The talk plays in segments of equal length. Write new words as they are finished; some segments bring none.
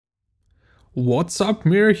What's up,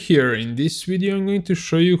 Mir here. In this video I'm going to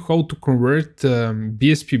show you how to convert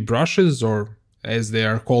BSP brushes, or as they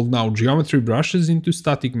are called now, geometry brushes, into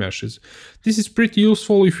static meshes. This is pretty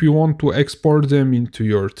useful if you want to export them into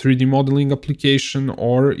your 3D modeling application,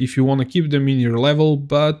 or if you want to keep them in your level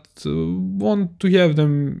but want to have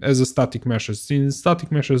them as a static meshes, since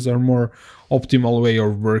static meshes are more optimal way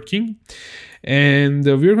of working. And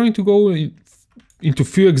we're going to go into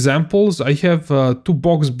few examples. I have two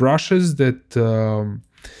box brushes that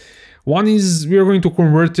one is we are going to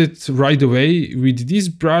convert it right away. With this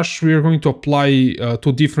brush we are going to apply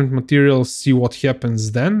two different materials, see what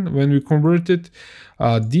happens then when we convert it.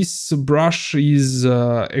 This brush is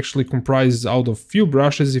actually comprised out of few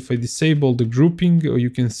brushes. If I disable the grouping,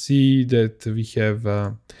 you can see that we have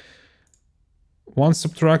one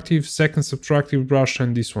subtractive, second subtractive brush,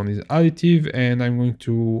 and this one is additive, and I'm going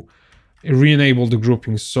to re-enable the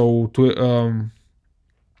grouping. So to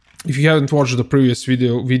if you haven't watched the previous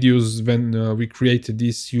videos when we created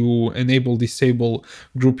this, you disable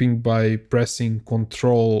grouping by pressing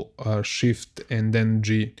Control Shift and then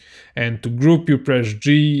G, and to group you press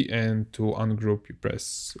G, and to ungroup you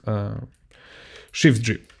press Shift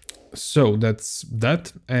G. So that's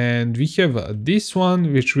that. And we have this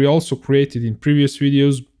one, which we also created in previous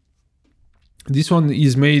videos. This one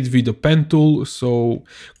is made with a pen tool, so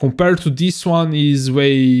compared to this one is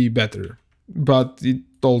way better, but it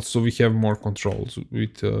also we have more controls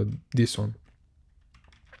with this one.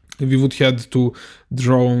 We would have to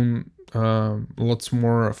draw lots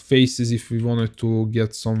more faces if we wanted to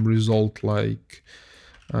get some result, like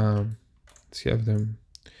let's have them.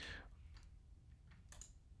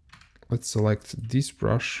 Let's select this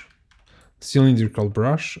brush, cylindrical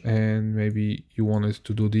brush, and maybe you wanted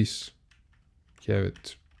to do this. Have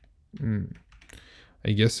it.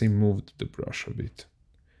 I guess I moved the brush a bit.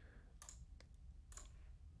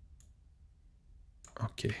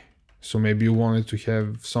 Okay, so maybe you wanted to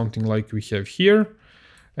have something like we have here,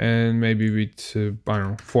 and maybe with I don't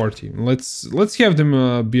know, 40. Let's have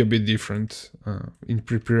them be a bit different in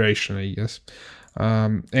preparation, I guess.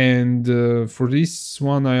 And for this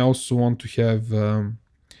one, I also want to have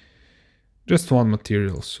just one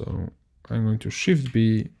material. So I'm going to Shift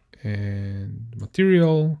B and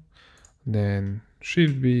material, then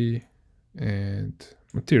Shift B and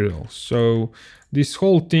material. So this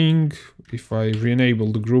whole thing, if I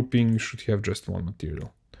re-enable the grouping, should have just one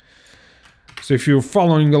material. So if you're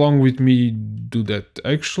following along with me, do that.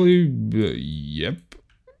 Actually, yep.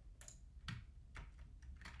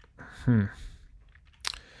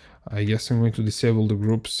 I guess I'm going to disable the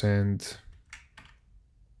groups and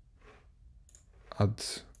add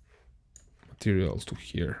materials to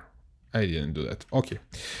here. I didn't do that. Okay.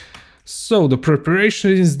 So the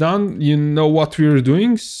preparation is done. You know what we're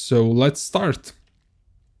doing. So let's start.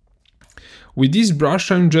 With this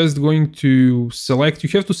brush, I'm just going to select. You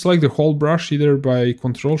have to select the whole brush either by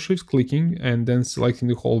Control Shift clicking and then selecting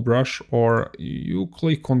the whole brush, or you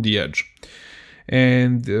click on the edge.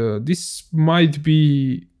 And this might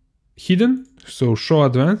be hidden. So show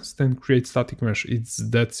advanced and create static mesh. It's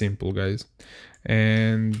that simple, guys.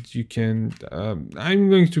 And you can I'm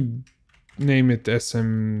going to name it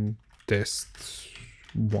SM test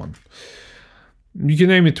 1. You can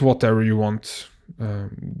name it whatever you want.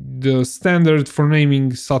 The standard for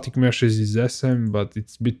naming static meshes is SM, but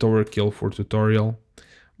it's a bit overkill for tutorial,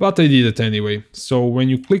 but I did it anyway. So when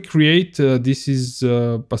you click create, this is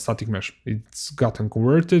a static mesh. It's gotten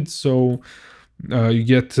converted, so you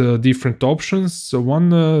get different options. So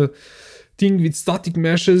one thing with static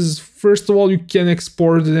meshes, first of all, you can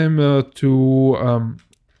export them to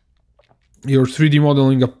your 3D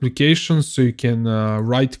modeling application. So you can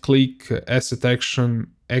right click, asset action,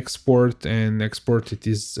 export, and export it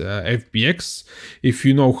as FBX. If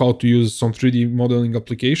you know how to use some 3D modeling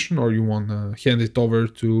application, or you want to hand it over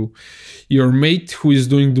to your mate who is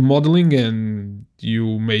doing the modeling and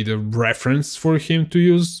you made a reference for him to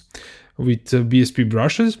use with BSP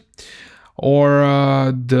brushes. Or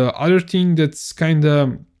the other thing that's kind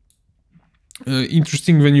of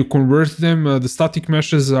interesting when you convert them, the static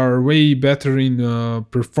meshes are way better in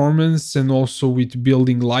performance, and also with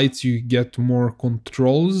building lights you get more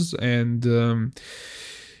controls, and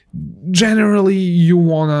generally you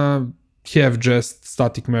wanna have just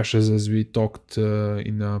static meshes, as we talked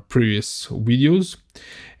in previous videos.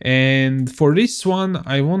 And for this one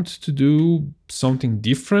I want to do something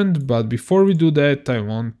different, but before we do that I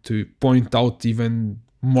want to point out even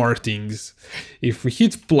more things. If we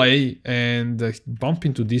hit play and bump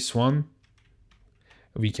into this one,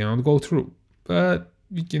 we cannot go through, but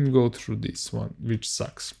we can go through this one, which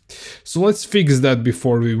sucks. So let's fix that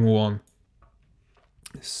before we move on.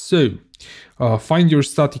 So find your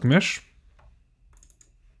static mesh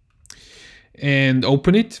and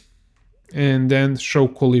open it, and then show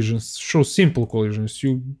collisions, show simple collisions.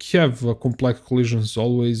 You have complex collisions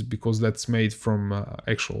always because that's made from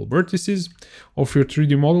actual vertices of your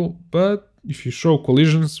 3D model, but if you show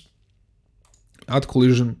collisions, add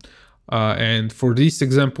collision, and for this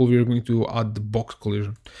example we're going to add the box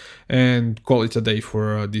collision and call it a day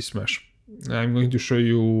for this mesh. I'm going to show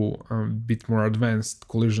you a bit more advanced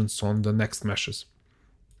collisions on the next meshes.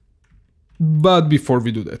 But before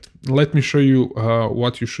we do that, let me show you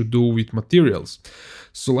what you should do with materials.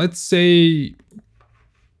 So let's say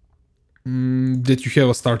that you have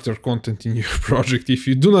a starter content in your project. If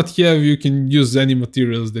you do not have, you can use any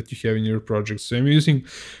materials that you have in your project. So I'm using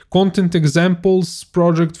content examples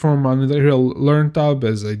project from Untitled Learn tab,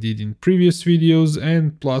 as I did in previous videos,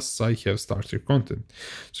 and plus I have starter content.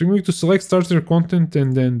 So I'm going to select starter content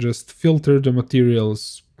and then just filter the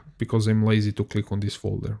materials because I'm lazy to click on this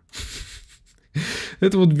folder.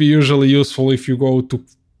 That would be usually useful if you go to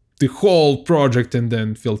the whole project and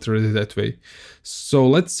then filter it that way. So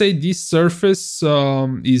let's say this surface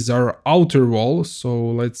is our outer wall. So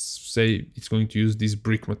let's say it's going to use this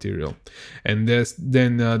brick material. And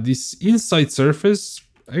then this inside surface,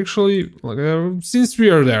 actually, since we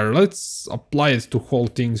are there, let's apply it to whole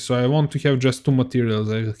thing. So I want to have just two materials.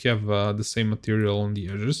 I have the same material on the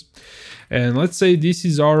edges. And let's say this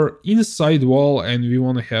is our inside wall and we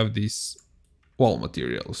want to have this wall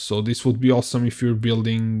material. So this would be awesome if you're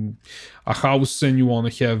building a house and you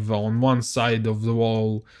want to have on one side of the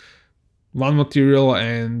wall one material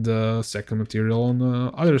and second material on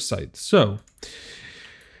the other side. So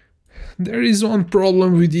there is one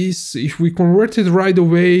problem with this. If we convert it right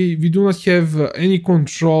away, we do not have any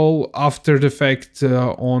control after the fact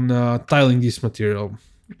on tiling this material.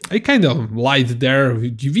 I kind of lied there.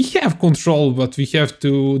 We have control, but we have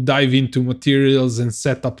to dive into materials and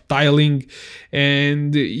set up tiling,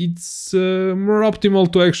 and it's more optimal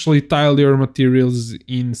to actually tile your materials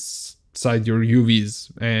inside your UVs.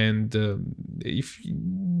 And if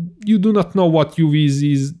you do not know what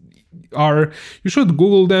UVs are, you should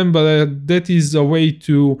Google them, but that is a way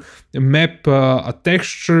to map a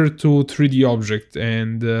texture to 3D object,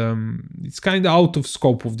 and it's kind of out of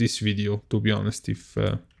scope of this video, to be honest. If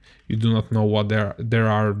you do not know what there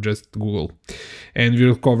are, just Google, and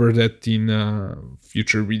we'll cover that in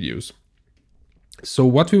future videos. So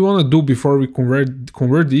what we want to do before we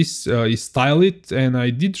convert this is tile it, and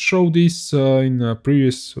I did show this in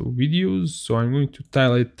previous videos. So I'm going to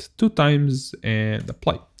tile it 2 times and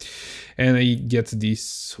apply, and I get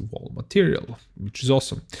this wall material, which is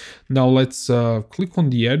awesome. Now let's click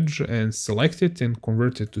on the edge and select it and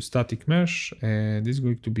convert it to static mesh, and this is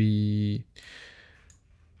going to be...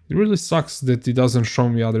 It really sucks that it doesn't show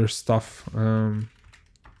me other stuff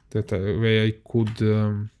that way I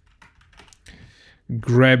could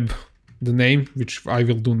grab the name, which I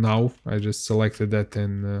will do now. I just selected that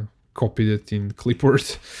and copied it in clipboard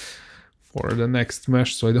for the next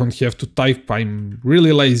mesh, so I don't have to type. I'm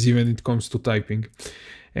really lazy when it comes to typing.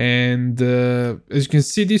 And as you can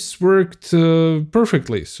see, this worked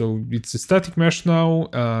perfectly. So it's a static mesh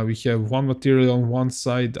now. We have one material on one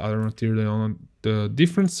side, other material on the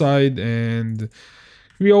different side, and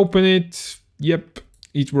we open it. Yep,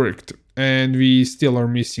 it worked. And we still are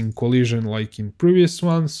missing collision like in previous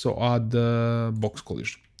ones, so add the box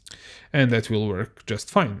collision, and that will work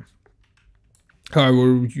just fine.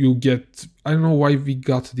 However, you get... I don't know why we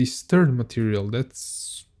got this third material.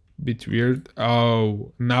 That's a bit weird.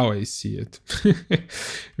 Oh, now I see it.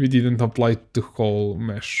 We didn't apply the whole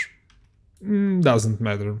mesh. Doesn't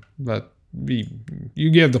matter, but you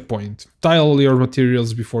get the point. Tile your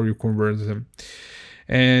materials before you convert them.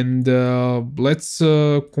 And let's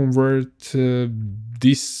convert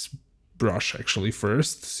this brush actually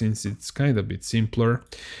first, since it's kind of a bit simpler.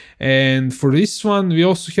 And for this one, we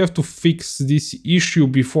also have to fix this issue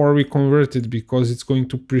before we convert it, because it's going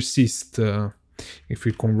to persist if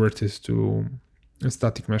we convert it to a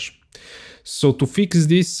static mesh. So to fix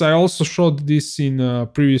this, I also showed this in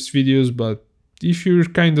previous videos, but if you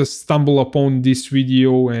kind of stumble upon this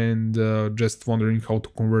video and just wondering how to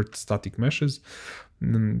convert static meshes,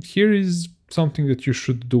 here is something that you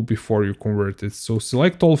should do before you convert it. So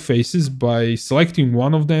select all faces by selecting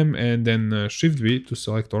one of them, and then Shift V to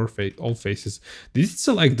select all faces. Did it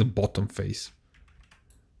select the bottom face?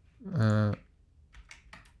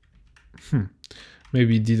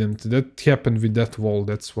 Maybe it didn't. That happened with that wall.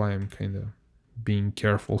 That's why I'm kind of being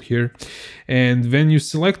careful here. And when you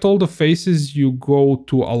select all the faces, you go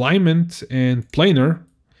to alignment and planar,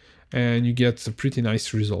 and you get a pretty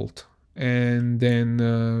nice result. And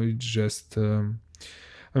then just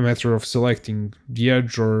a matter of selecting the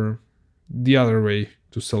edge or the other way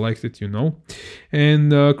to select it, you know,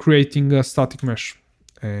 and creating a static mesh.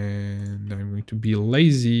 And I'm going to be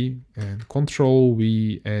lazy and Control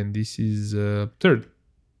V, and this is third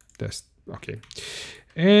test. Okay,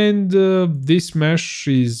 and this mesh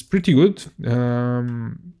is pretty good.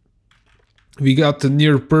 We got a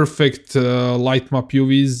near perfect light map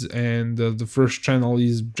UVs, and the first channel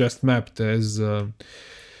is just mapped as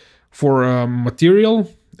for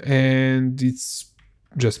material, and it's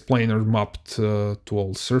just planar mapped to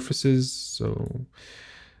all surfaces, so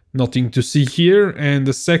nothing to see here. And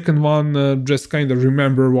the second one, just kind of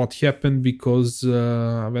remember what happened, because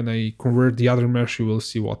when I convert the other mesh, you will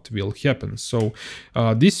see what will happen. So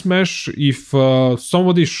this mesh, if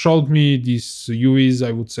somebody showed me these UVs,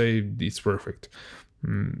 I would say it's perfect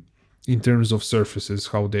in terms of surfaces,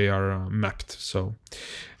 how they are mapped. So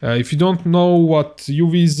if you don't know what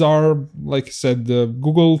UVs are, like I said,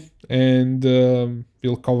 Google, and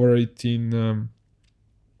we'll cover it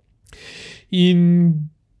in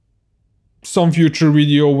some future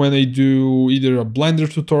video when I do either a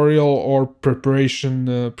Blender tutorial or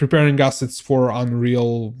preparing assets for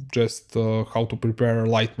Unreal, just how to prepare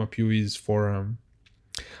light map UVs for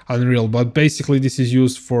Unreal. But basically this is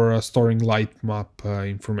used for storing light map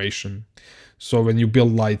information. So when you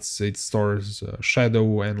build lights, it stores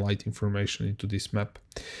shadow and light information into this map.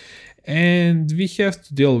 And we have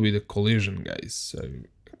to deal with a collision, guys. So,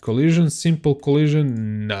 collision, simple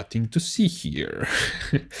collision, nothing to see here.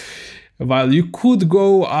 While you could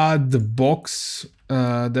go add the box,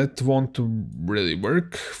 that won't really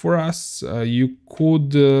work for us. You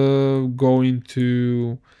could go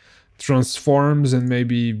into transforms, and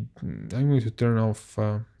maybe I'm going to turn off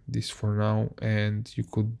this for now, and you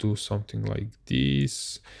could do something like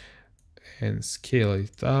this and scale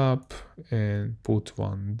it up and put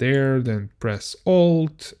one there, then press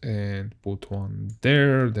Alt and put one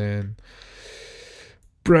there, then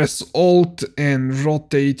press Alt and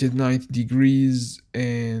rotate it 90 degrees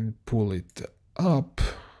and pull it up,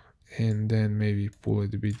 and then maybe pull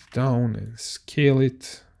it a bit down and scale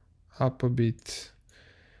it up a bit.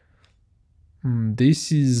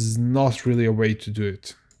 This is not really a way to do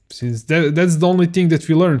it, since that's the only thing that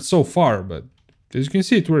we learned so far, but as you can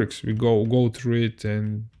see, it works. We go through it,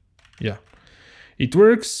 and yeah, it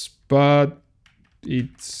works, but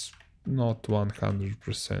it's not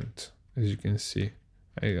 100%, as you can see.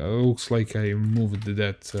 It looks like I moved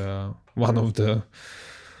that one of the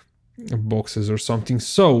boxes or something.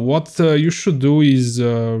 So what you should do is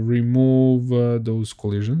remove those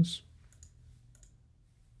collisions.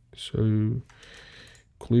 So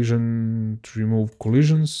collision to remove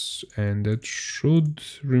collisions, and that should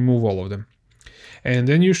remove all of them. And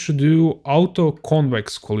then you should do auto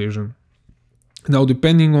convex collision. Now,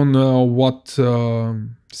 depending on what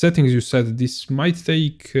settings you set, this might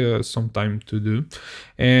take some time to do,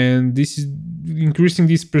 and this is increasing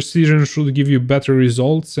this precision should give you better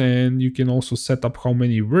results. And you can also set up how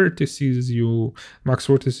many vertices max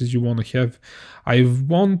vertices you want to have. I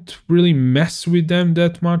won't really mess with them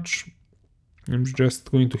that much. I'm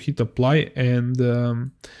just going to hit apply,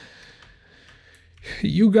 and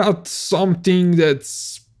you got something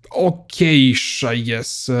that's okay-ish, I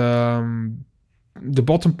guess. The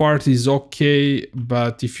bottom part is okay,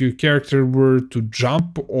 but if your character were to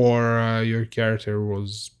jump, or your character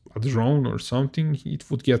was a drone or something, it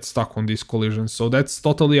would get stuck on this collision. So that's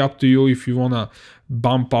totally up to you if you want to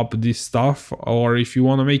bump up this stuff, or if you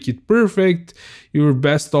want to make it perfect, you're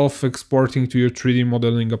best off exporting to your 3D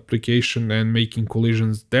modeling application and making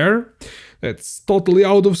collisions there. That's totally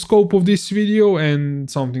out of scope of this video,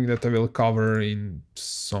 and something that I will cover in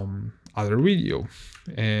some other video.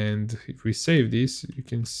 And if we save this, you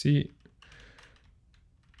can see,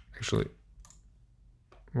 actually,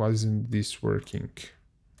 why isn't this working?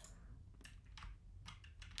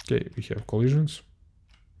 Okay, we have collisions.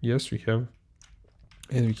 Yes, we have.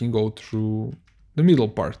 And we can go through the middle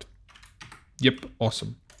part. Yep,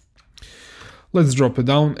 awesome. Let's drop it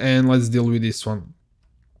down and let's deal with this one.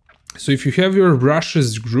 So if you have your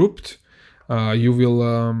brushes grouped, you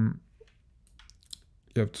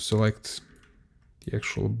have to select the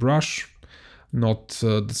actual brush, not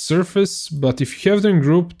the surface. But if you have them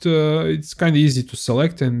grouped, it's kind of easy to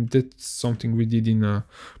select, and that's something we did in a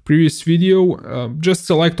previous video. Just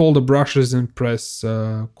select all the brushes and press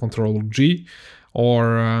Ctrl G,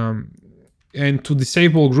 or and to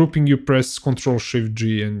disable grouping you press Ctrl Shift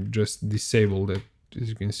G and just disable that. As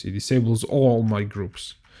you can see, disables all my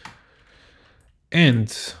groups.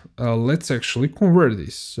 And let's actually convert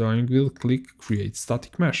this. So I will click create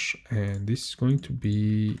static mesh, and this is going to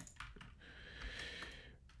be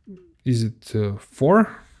Is it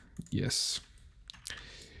 4? Yes.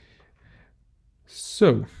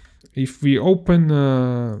 So if we open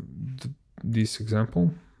this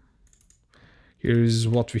example, here is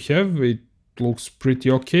what we have. It looks pretty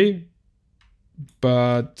okay,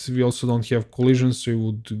 but we also don't have collisions, so we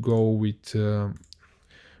would go with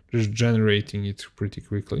just generating it pretty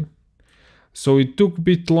quickly. So it took a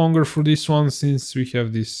bit longer for this one since we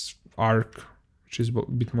have this arc, which is a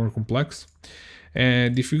bit more complex.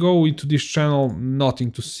 And if you go into this channel,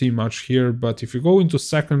 nothing to see much here, but if you go into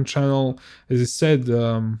second channel, as I said,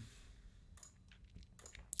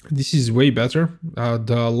 this is way better.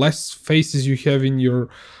 The less faces you have in your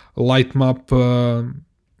light map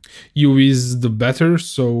UVs, the better.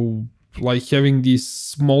 So like having these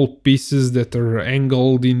small pieces that are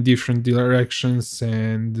angled in different directions,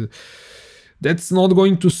 and that's not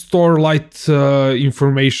going to store light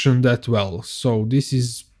information that well. So this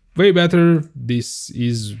is way better. This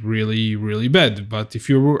is really, really bad. But if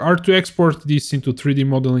you are to export this into 3D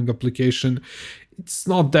modeling application, it's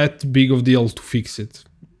not that big of a deal to fix it.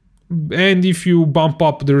 And if you bump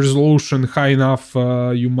up the resolution high enough,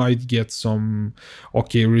 you might get some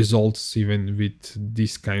okay results even with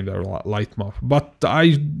this kind of light map. But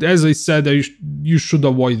as I said, you should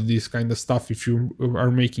avoid this kind of stuff if you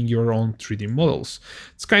are making your own 3D models.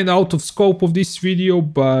 It's kind of out of scope of this video,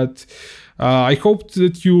 but I hope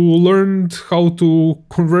that you learned how to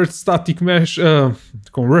convert static mesh,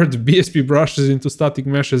 convert BSP brushes into static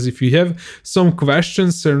meshes. If you have some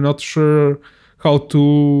questions or not sure how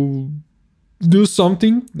to do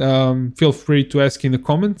something, feel free to ask in the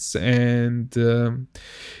comments. And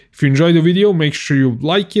if you enjoyed the video, make sure you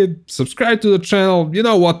like it, subscribe to the channel, you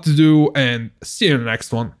know what to do, and see you in the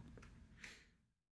next one.